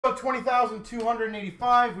of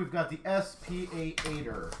 20,285, we've got the SPA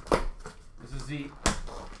 8er. This is the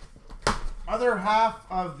other half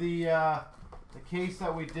of the case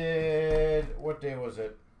that we did. What day was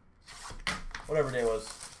it? Whatever day it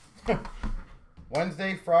was.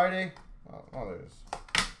 Wednesday, Friday. Oh, there it is.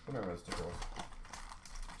 Whatever the sticker was.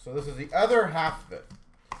 So this is the other half of it.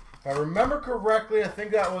 If I remember correctly, I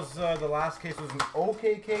think that was the last case was an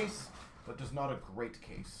okay case, but just not a great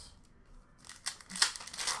case.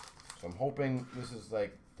 So I'm hoping this is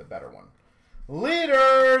like the better one.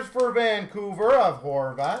 Leaders for Vancouver of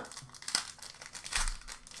Horvat.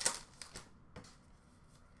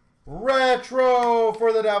 Retro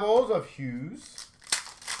for the Devils of Hughes.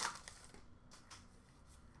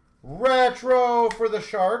 Retro for the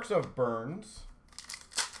Sharks of Burns.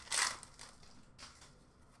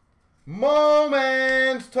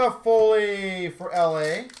 Moments to Foley for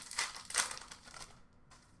LA.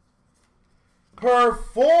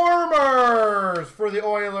 Performers for the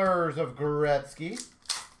Oilers of Gretzky.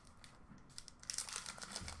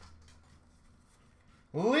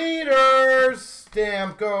 Leaders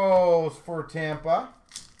Stamkos for Tampa.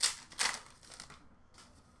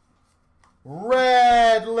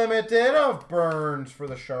 Red Limited of Burns for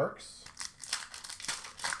the Sharks.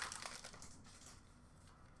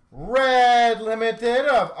 Red Limited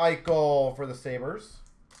of Eichel for the Sabres.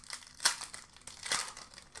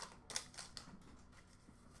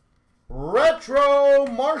 Retro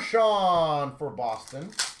Marchand for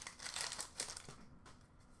Boston.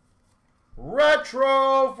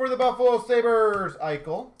 Retro for the Buffalo Sabres,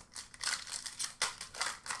 Eichel.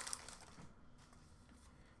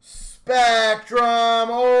 Spectrum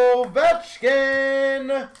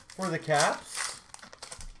Ovechkin for the Caps.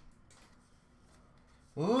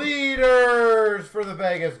 Leaders for the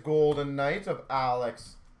Vegas Golden Knights of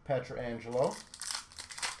Alex Pietrangelo.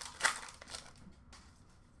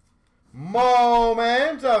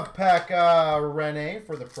 Moment of Pekka Rinne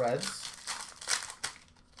for the Preds.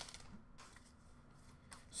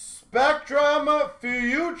 Spectrum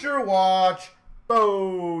Future Watch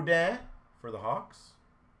Baudin for the Hawks.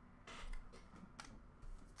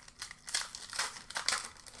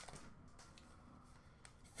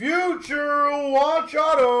 Future Watch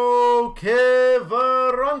Auto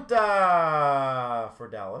Kiviranta for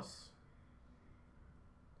Dallas.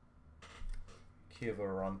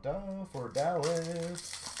 Kiviranta for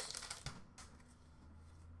Dallas.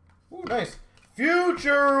 Ooh, nice.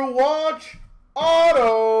 Future Watch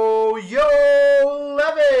Auto Yo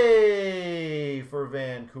Levy for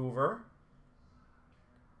Vancouver.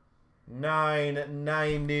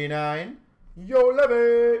 $9.99. Yo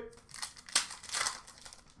Levy.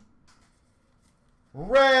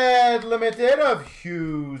 Red Limited of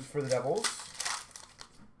Hughes for the Devils.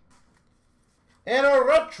 And a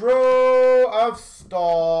retro of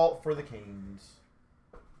Stahl for the Canes.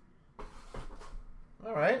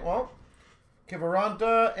 All right, well,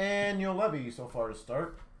 Kiviranta and Yo Levy so far to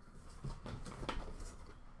start.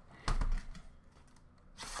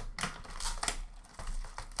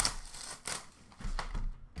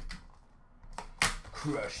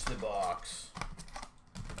 Crush the box.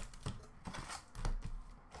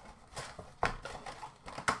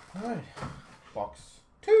 All right, box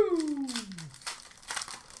 2.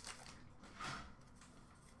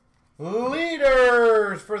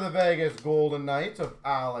 Leaders for the Vegas Golden Knights of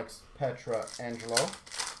Alex Pietrangelo.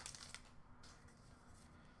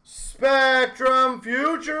 Spectrum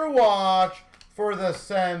Future Watch for the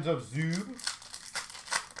Sens of Zub.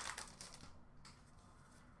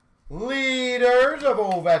 Leaders of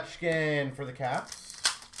Ovechkin for the Caps.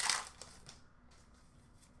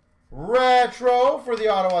 Retro for the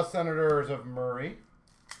Ottawa Senators of Murray.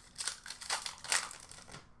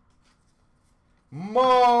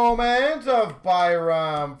 Moment of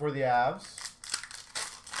Byram for the Avs.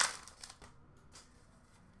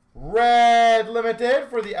 Red Limited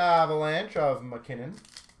for the Avalanche of McKinnon.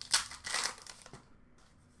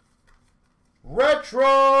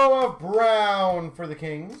 Retro of Brown for the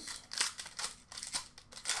Kings.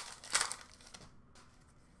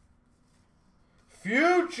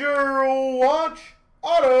 Future Watch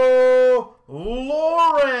Auto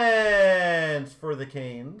Lawrence for the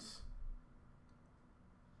Canes.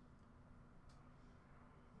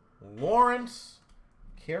 Lawrence,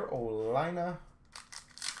 Carolina.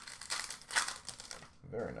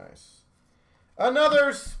 Very nice.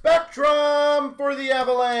 Another Spectrum for the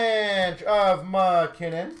Avalanche of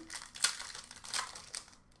McKinnon.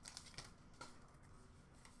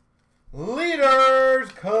 Leaders,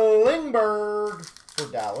 Klingberg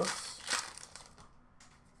for Dallas.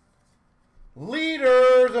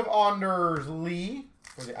 Leaders of Anders Lee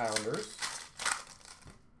for the Islanders.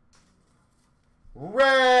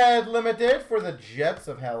 Red limited for the Jets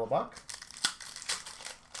of Hellebuck.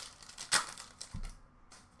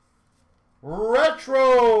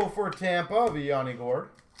 Retro for Tampa of Yanni Gord.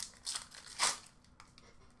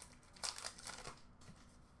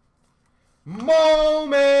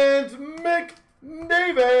 Moment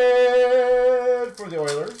McDavid for the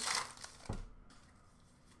Oilers.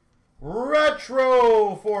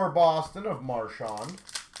 Retro for Boston of Marchand.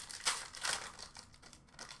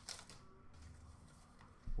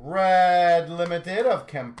 Red limited of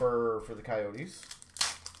Kemper for the Coyotes.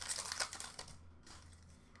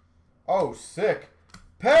 Oh, sick.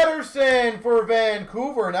 Pettersson for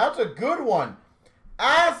Vancouver. That's a good one.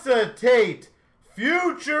 Acetate.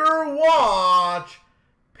 Future Watch.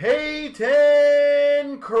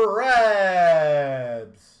 Peyton Krebs.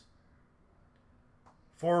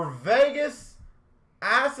 For Vegas,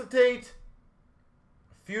 Acetate.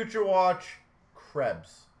 Future Watch.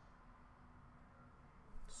 Krebs.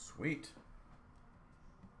 Sweet.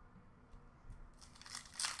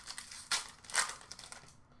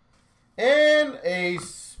 And a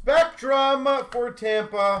Spectrum for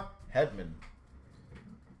Tampa, Hedman.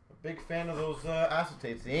 A big fan of those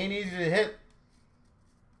acetates. They ain't easy to hit.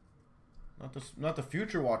 Not the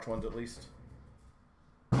Future Watch ones, at least.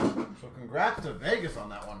 So congrats to Vegas on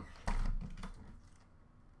that one.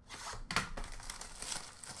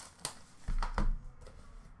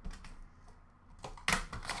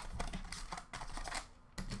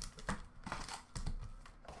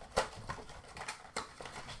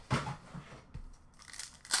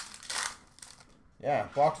 Yeah,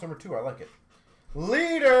 box number 2. I like it.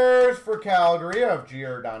 Leaders for Calgary of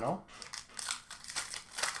Giordano.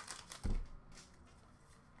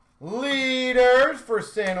 Leaders for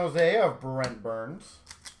San Jose of Brent Burns.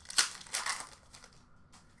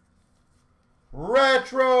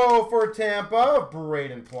 Retro for Tampa of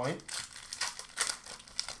Braden Point.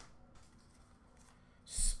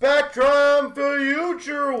 Spectrum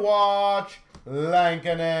Future Watch,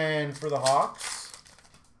 Lankinen for the Hawks.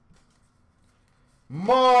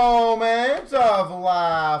 Moment of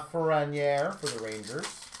Lafreniere for the Rangers.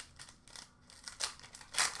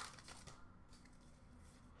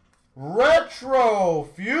 Retro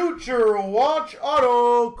Future Watch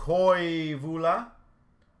Auto Koivula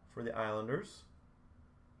for the Islanders.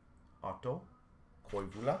 Otto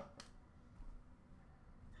Koivula.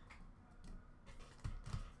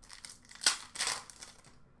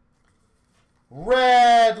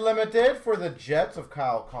 Red limited for the Jets of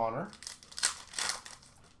Kyle Connor.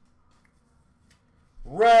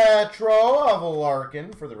 Retro of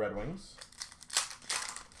Larkin for the Red Wings.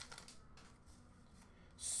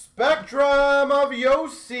 Spectrum of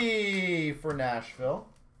Yossi for Nashville.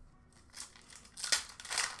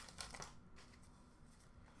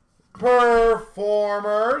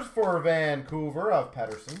 Performers for Vancouver of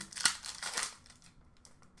Pettersson.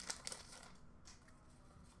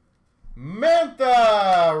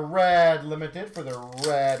 Mantha Red limited for the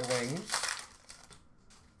Red Wings.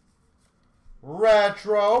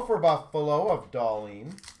 Retro for Buffalo of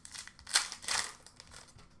Dahlin.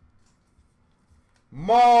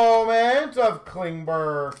 Moment of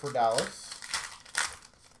Klingberg for Dallas.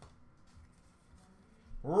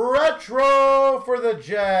 Retro for the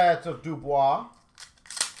Jets of Dubois.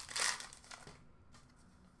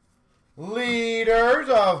 Leaders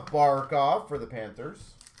of Barkov for the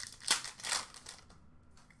Panthers.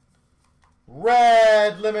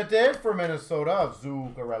 Red limited for Minnesota of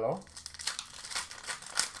Zuccarello.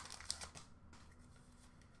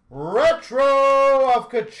 Retro of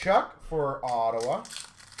Kachuk for Ottawa.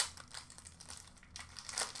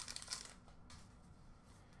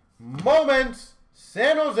 Moments,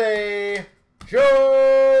 San Jose,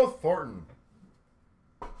 Joe Thornton.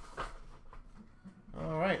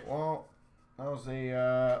 All right, well, that was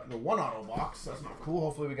the one auto box. That's not cool.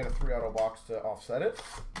 Hopefully we get a 3 auto box to offset it.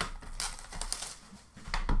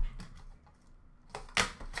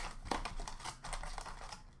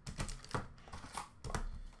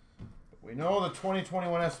 We know the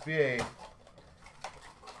 2021 SBA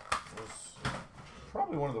was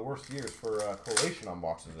probably one of the worst years for collation on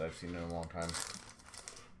boxes that I've seen in a long time.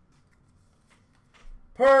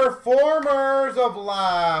 Performers of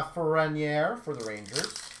Lafreniere for the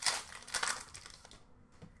Rangers.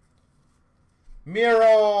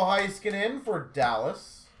 Miro Heiskanen for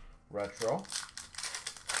Dallas. Retro.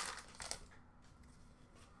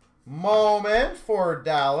 Moment for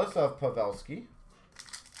Dallas of Pavelski.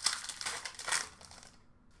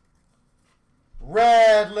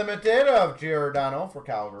 Red limited of Giordano for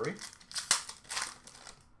Calgary.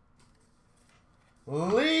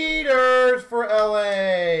 Leaders for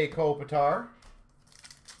LA, Kopitar.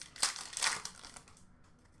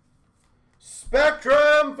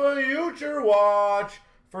 Spectrum Future Watch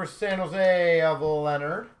for San Jose of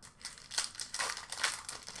Leonard.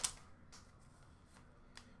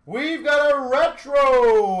 We've got a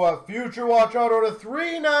retro Future Watch auto to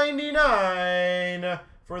 $3.99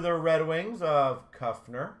 for the Red Wings of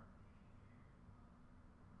Kuffner.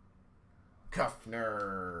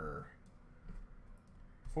 Kuffner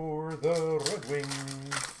for the Red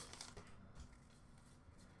Wings.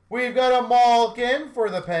 We've got a Malkin for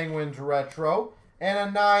the Penguins retro and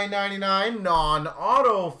a $9.99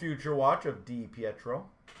 non-auto Future Watch of Di Pietro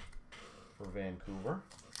for Vancouver.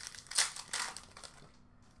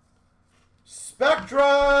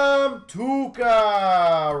 Spectrum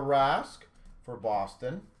Tuukka Rask for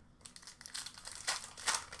Boston.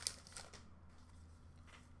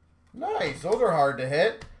 Nice. Those are hard to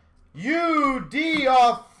hit. UD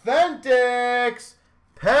Authentics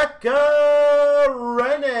Pekka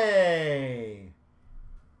Rinne.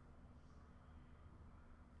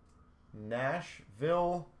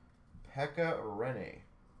 Nashville Pekka Rinne.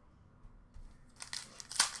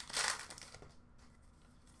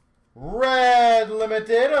 Red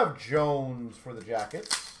Limited of Jones for the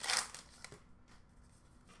Jackets.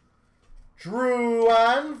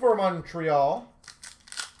 Drouin for Montreal.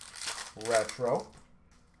 Retro.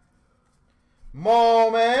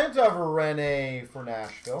 Moment of Rinne for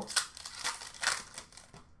Nashville.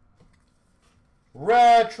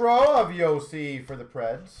 Retro of Yossi for the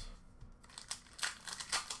Preds.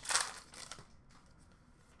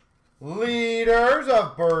 Leaders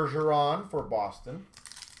of Bergeron for Boston.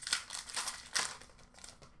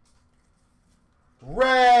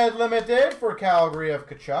 Red Limited for Calgary of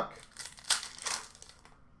Tkachuk.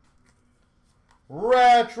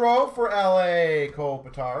 Retro for LA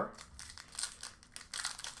Kopitar.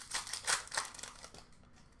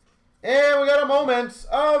 And we got a Moments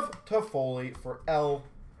of Toffoli for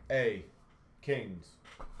LA Kings.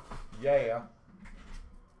 Yeah.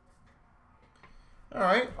 All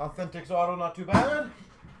right, Authentics auto, not too bad.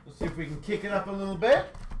 Let's see if we can kick it up a little bit.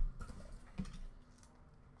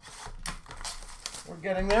 We're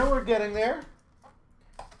getting there, we're getting there.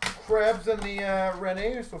 Krebs and the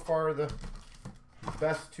Rinne so far the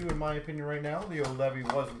best two in my opinion right now. The O'Leary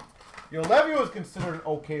wasn't. The O'Leary was considered an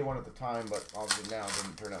okay one at the time, but obviously now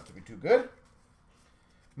didn't turn out to be too good.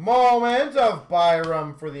 Moment of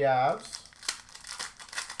Byram for the Avs.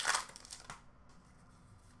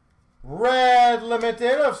 Red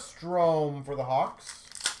Limited of Strome for the Hawks.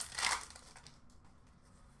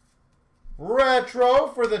 Retro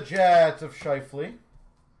for the Jets of Scheifele.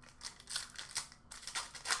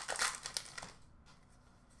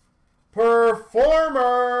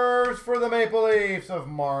 Performers for the Maple Leafs of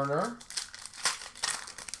Marner.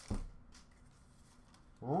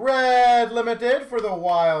 Red Limited for the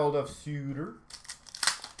Wild of Suter.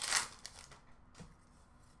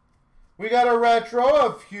 We got a retro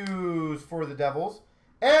of Hughes for the Devils.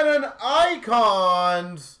 And an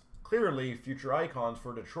Icons, clearly future Icons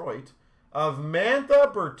for Detroit, of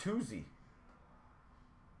Mantha Bertuzzi.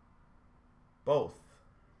 Both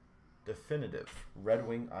definitive Red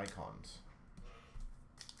Wing Icons.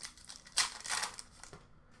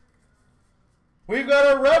 We've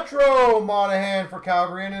got a retro Monahan for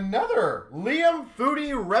Calgary and another Liam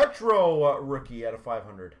Foudy retro rookie out of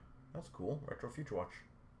 500. That's cool. Retro Future Watch.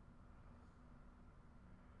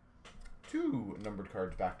 2 numbered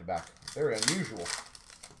cards back to back. Very unusual.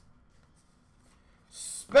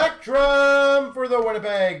 Spectrum for the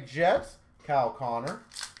Winnipeg Jets. Cal Connor.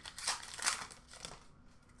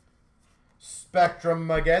 Spectrum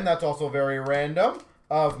again. That's also very random.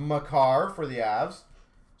 Of Makar for the Avs.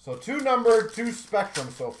 So 2 numbered, 2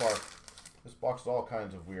 Spectrums so far. This box is all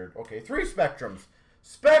kinds of weird. Okay, 3 Spectrums.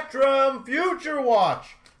 Spectrum Future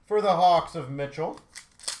Watch for the Hawks of Mitchell.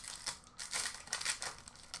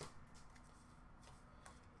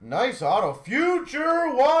 Nice auto.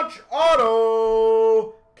 Future Watch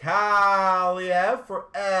auto. Kaliev for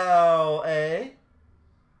LA.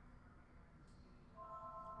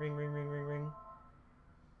 Ring, ring, ring, ring, ring.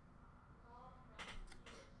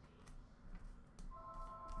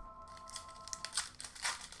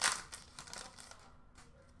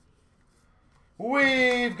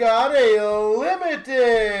 We've got a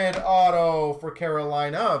limited auto for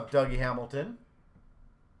Carolina of Dougie Hamilton.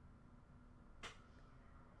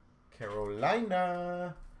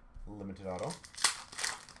 Carolina, limited auto.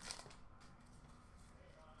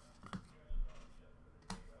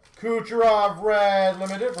 Kucherov red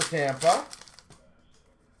limited for Tampa.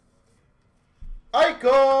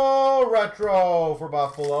 Eichel retro for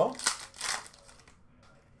Buffalo.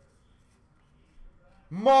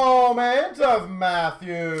 Moment of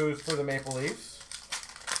Matthews for the Maple Leafs.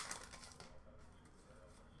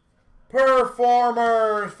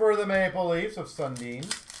 Performers for the Maple Leafs of Sundin.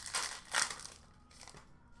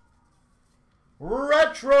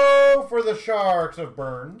 Retro for the Sharks of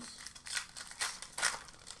Burns.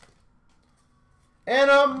 And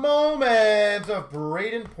a moment of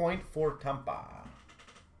Braden Point for Tampa.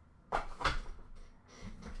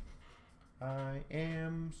 I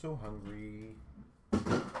am so hungry.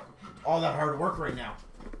 All that hard work right now.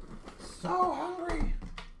 So hungry.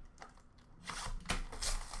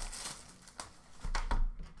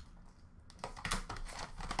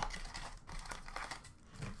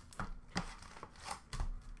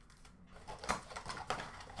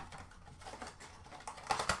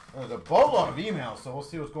 There's a boatload of emails, so we'll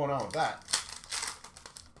see what's going on with that.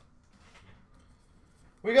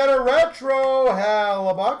 We got a retro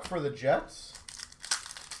Hellebuck for the Jets.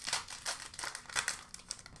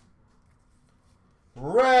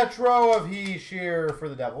 Retro of Heeshear for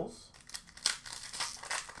the Devils.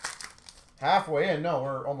 Halfway in. No,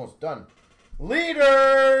 we're almost done.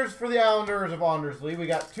 Leaders for the Islanders of Ondersley. We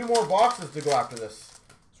got 2 more boxes to go after this.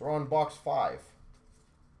 So we're on box 5.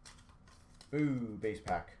 Ooh, base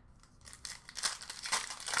pack.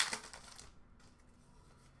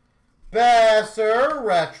 Besser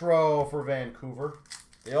retro for Vancouver.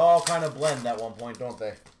 They all kind of blend at one point, don't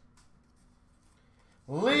they?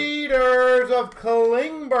 Leaders of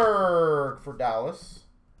Klingberg for Dallas.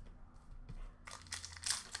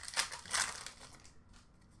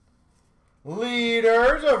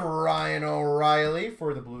 Leaders of Ryan O'Reilly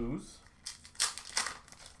for the Blues.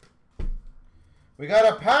 We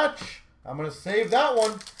got a patch. I'm going to save that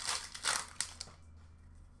one.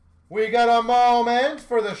 We got a moment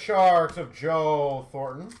for the Sharks of Joe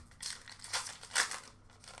Thornton.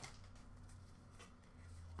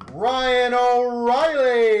 Ryan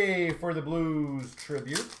O'Reilly for the Blues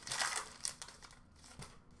Tribute.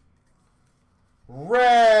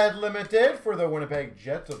 Red Limited for the Winnipeg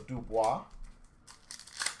Jets of Dubois.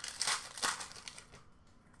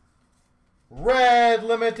 Red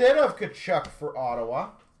Limited of Tkachuk for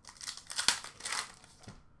Ottawa.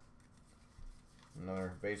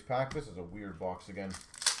 Another base pack. This is a weird box again.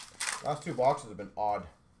 Last 2 boxes have been odd.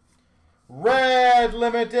 Red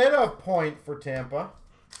Limited of Point for Tampa.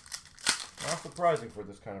 Not surprising for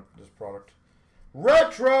this product.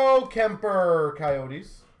 Retro Kemper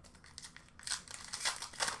Coyotes.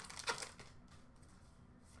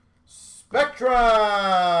 Spectrum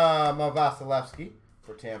of Vasilevsky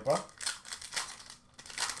for Tampa.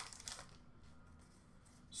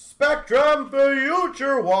 Spectrum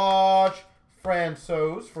Future Watch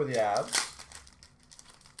Francouz for the Avs.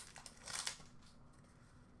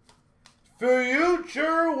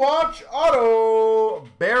 Future Watch Auto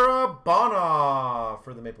Barabana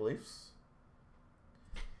for the Maple Leafs.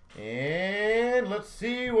 And let's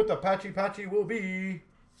see what the Patchy will be.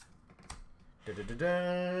 Da, da, da,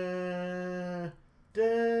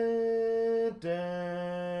 da,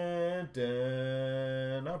 da,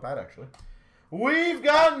 da. Not bad, actually. We've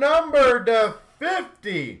got numbered to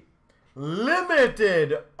 50.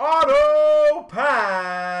 Limited Auto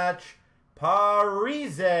Patch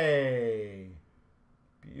Parise.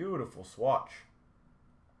 Beautiful swatch.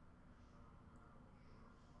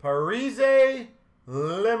 Parise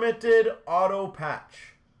Limited Auto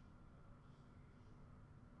Patch.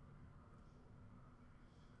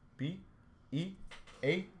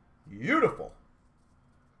 B-E-A. Beautiful.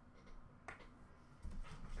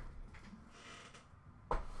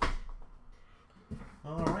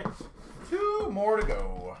 All right. 2 more to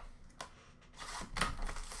go.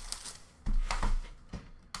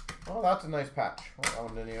 Oh, that's a nice patch. Oh, that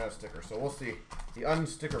one didn't even have a sticker, so we'll see. The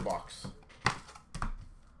unsticker box.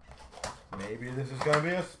 Maybe this is going to be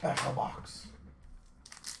a special box.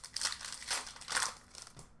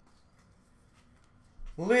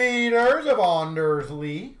 Leaders of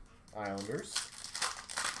Ondersley Islanders.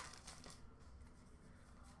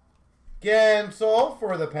 Gansel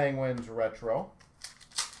for the Penguins Retro.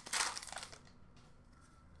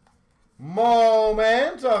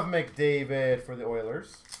 Moment of McDavid for the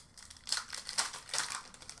Oilers.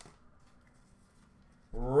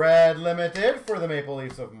 Red Limited for the Maple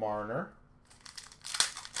Leafs of Marner.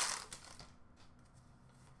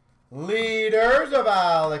 Leaders of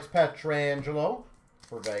Alex Pietrangelo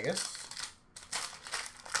for Vegas.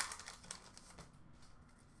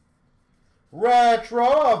 Retro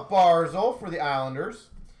of Barzal for the Islanders.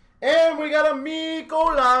 And we got a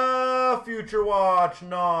Mikola Future Watch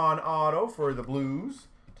non-auto for the Blues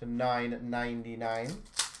to $9.99.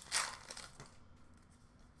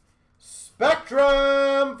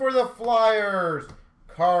 Spectrum for the Flyers,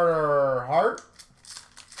 Carter Hart.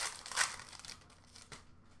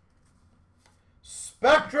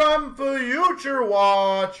 Spectrum Future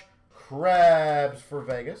Watch. Crabs for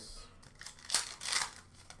Vegas.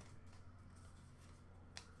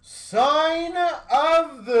 Sign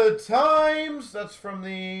of the Times. That's from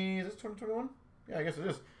the... Is this 2021? Yeah, I guess it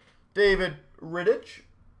is. David Riddich.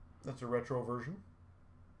 That's a retro version.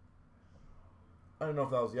 I don't know if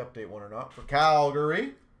that was the update one or not. For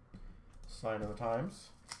Calgary. Sign of the Times.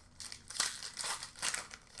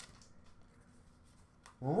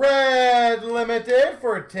 Red Limited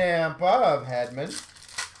for Tampa of Hedman.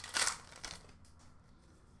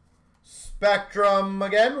 Spectrum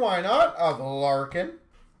again, why not, of Larkin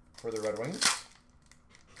for the Red Wings.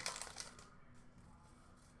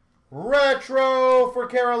 Retro for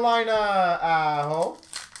Carolina, Aho.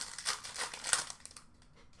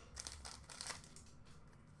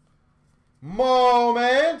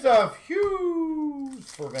 Moment of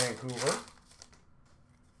Hughes for Vancouver.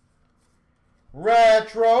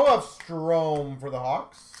 Retro of Strome for the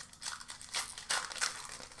Hawks.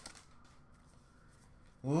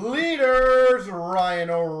 Leaders,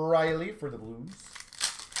 Ryan O'Reilly for the Blues.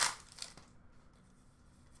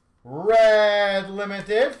 Red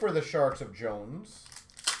Limited for the Sharks of Jones.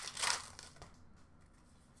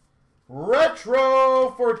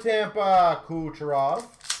 Retro for Tampa, Kucherov.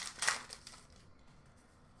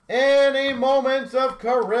 And a moment of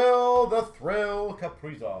Kirill the Thrill,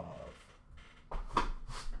 Kaprizov.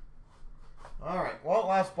 All right, well,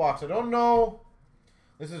 last box. I don't know.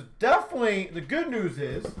 This is definitely, the good news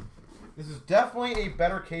is, this is definitely a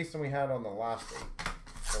better case than we had on the last date.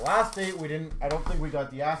 The last date, we didn't, I don't think we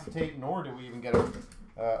got the acetate, nor did we even get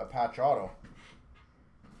a patch auto.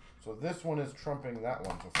 So this one is trumping that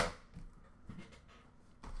one so far.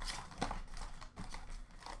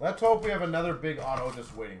 Let's hope we have another big auto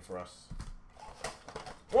just waiting for us.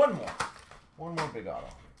 One more big auto.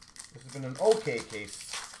 This has been an okay case.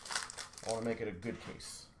 I want to make it a good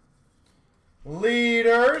case.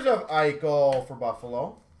 Leaders of Eichel for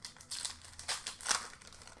Buffalo.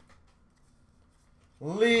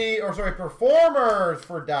 Performers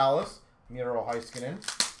for Dallas. Miro Heiskanen.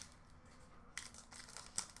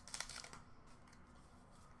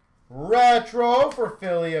 Retro for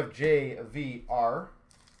Philly of JVR.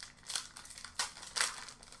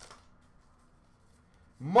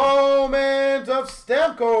 Moment of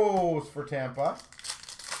Stamkos for Tampa.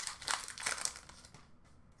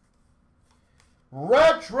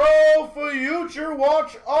 Retro Future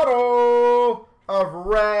Watch Auto of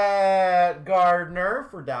Red Gardner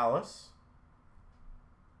for Dallas.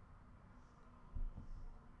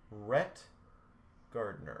 Rhett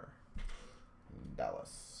Gardner,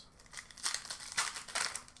 Dallas.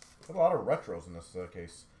 There's a lot of retros in this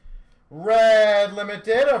case. Red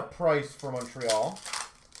Limited of Price for Montreal.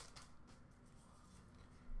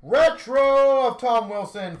 Retro of Tom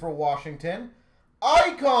Wilson for Washington.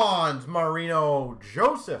 Icons, Marino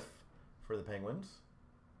Joseph for the Penguins.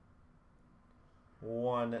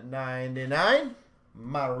 $1.99,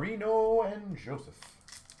 Marino and Joseph.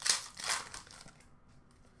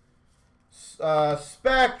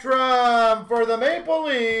 Spectrum for the Maple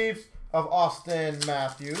Leafs of Austin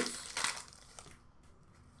Matthews.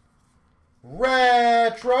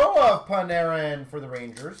 Retro of Panarin for the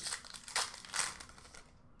Rangers.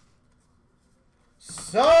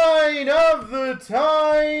 Sign of the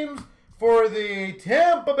Times for the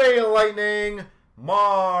Tampa Bay Lightning,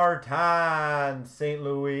 Martin St.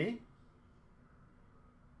 Louis.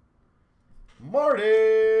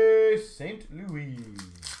 Marty St. Louis.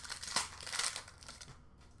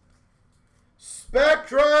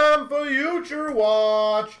 Spectrum Future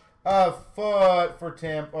Watch of Foot for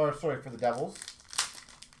for the Devils.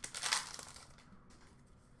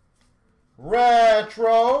 Red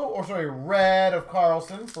of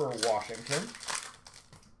Carlson for Washington.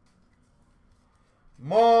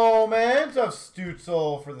 Moment of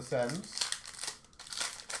Stützle for the Sens.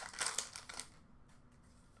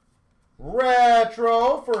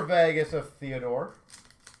 Retro for Vegas of Theodore.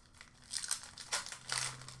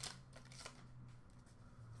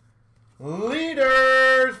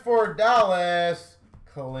 Leaders for Dallas,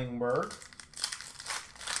 Klingberg.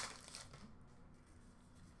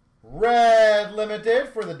 Red Limited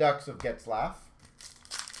for the Ducks of Getzlaf.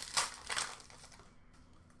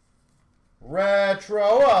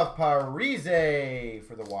 Retro of Parise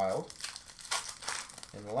for the Wild.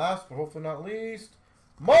 And last, but hopefully not least,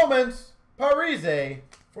 Moments Parise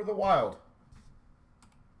for the Wild.